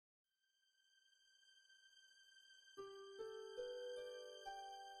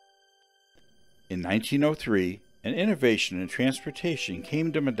In 1903, an innovation in transportation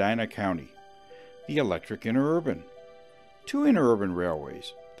came to Medina County, the electric interurban. Two interurban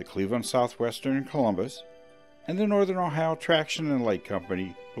railways, the Cleveland Southwestern and Columbus, and the Northern Ohio Traction and Light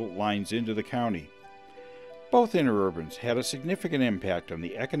Company, built lines into the county. Both interurbans had a significant impact on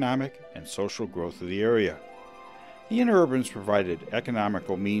the economic and social growth of the area. The interurbans provided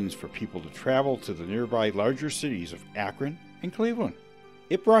economical means for people to travel to the nearby larger cities of Akron and Cleveland.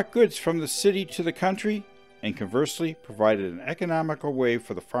 It brought goods from the city to the country, and conversely provided an economical way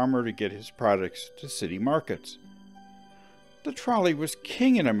for the farmer to get his products to city markets. The trolley was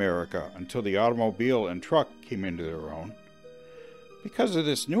king in America until the automobile and truck came into their own. Because of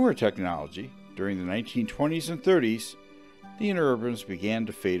this newer technology, during the 1920s and 30s, the interurbans began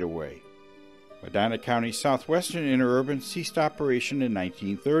to fade away. Medina County Southwestern Interurban ceased operation in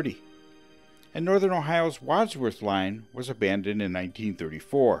 1930, and Northern Ohio's Wadsworth Line was abandoned in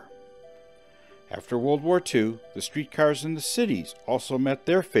 1934. After World War II, the streetcars in the cities also met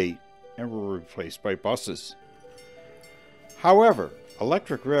their fate and were replaced by buses. However,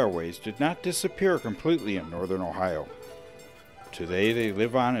 electric railways did not disappear completely in Northern Ohio. Today they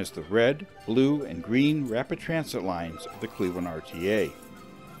live on as the red, blue, and green rapid transit lines of the Cleveland RTA.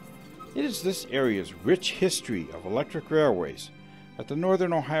 It is this area's rich history of electric railways that the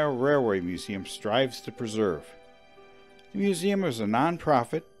Northern Ohio Railway Museum strives to preserve. The museum is a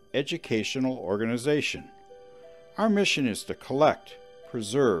nonprofit, educational organization. Our mission is to collect,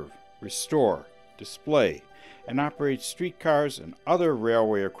 preserve, restore, display, and operate streetcars and other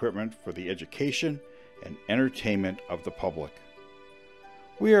railway equipment for the education and entertainment of the public.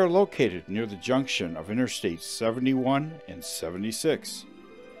 We are located near the junction of Interstates 71 and 76.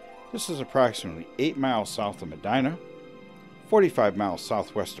 This is approximately 8 miles south of Medina, 45 miles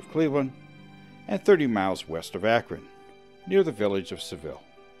southwest of Cleveland, and 30 miles west of Akron, near the village of Seville.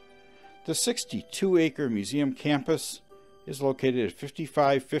 The 62-acre museum campus is located at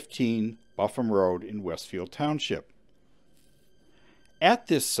 5515 Buffum Road in Westfield Township. At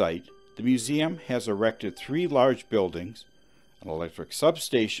this site, the museum has erected 3 large buildings, an electric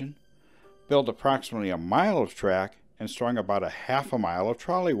substation, built approximately a mile of track, and strung about a half a mile of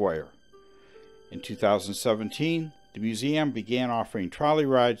trolley wire. In 2017, the museum began offering trolley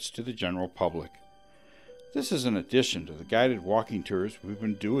rides to the general public. This is in addition to the guided walking tours we've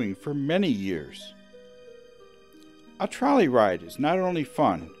been doing for many years. A trolley ride is not only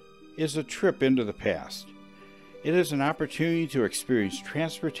fun, it is a trip into the past. It is an opportunity to experience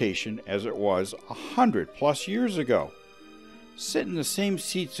transportation as it was 100+ years ago. Sit in the same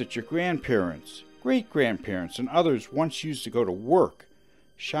seats that your grandparents, great-grandparents, and others once used to go to work,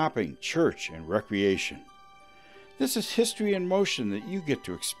 shopping, church, and recreation. This is history in motion that you get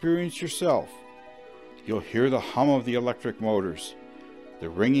to experience yourself. You'll hear the hum of the electric motors, the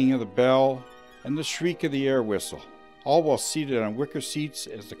ringing of the bell, and the shriek of the air whistle, all while seated on wicker seats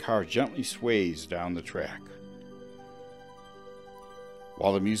as the car gently sways down the track.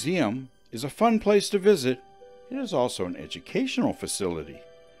 While the museum is a fun place to visit, it is also an educational facility.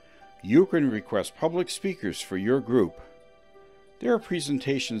 You can request public speakers for your group. There are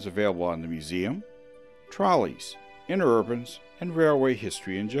presentations available on the museum, trolleys, interurbans, and railway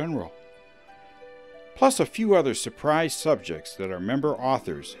history in general. Plus a few other surprise subjects that our member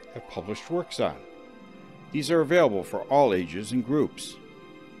authors have published works on. These are available for all ages and groups.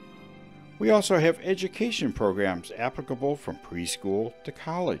 We also have education programs applicable from preschool to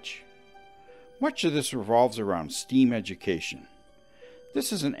college. Much of this revolves around STEAM education.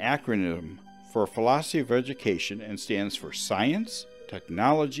 This is an acronym for Philosophy of Education and stands for Science,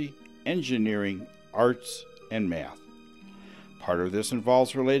 Technology, Engineering, Arts, and Math. Part of this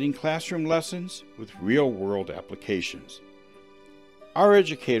involves relating classroom lessons with real-world applications. Our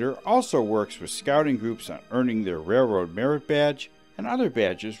educator also works with scouting groups on earning their Railroad Merit Badge and other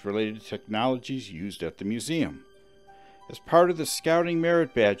badges related to technologies used at the museum. As part of the Scouting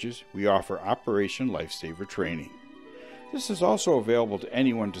Merit Badges, we offer Operation Lifesaver training. This is also available to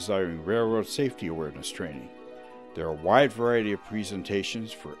anyone desiring railroad safety awareness training. There are a wide variety of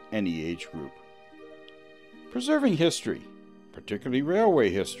presentations for any age group. Preserving history, particularly railway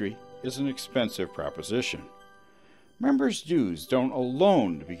history, is an expensive proposition. Members' dues don't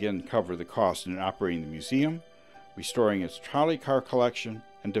alone begin to cover the cost in operating the museum, restoring its trolley car collection,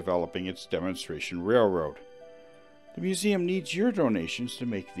 and developing its demonstration railroad. The museum needs your donations to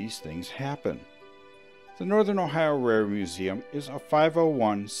make these things happen. The Northern Ohio Railway Museum is a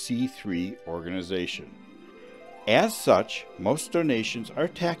 501c3 organization. As such, most donations are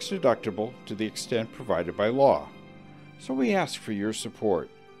tax deductible to the extent provided by law. So we ask for your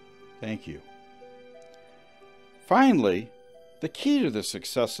support. Thank you. Finally, The key to the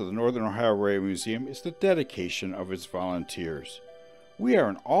success of the Northern Ohio Railway Museum is the dedication of its volunteers. We are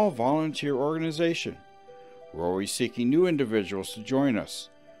an all-volunteer organization. We're always seeking new individuals to join us.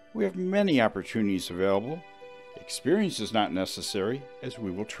 We have many opportunities available. Experience is not necessary, as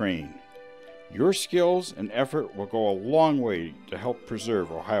we will train. Your skills and effort will go a long way to help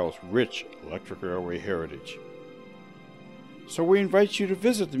preserve Ohio's rich electric railway heritage. So we invite you to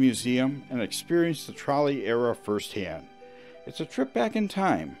visit the museum and experience the trolley era firsthand. It's a trip back in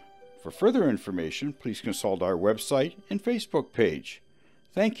time. For further information, please consult our website and Facebook page.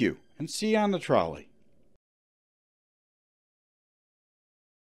 Thank you, and see you on the trolley.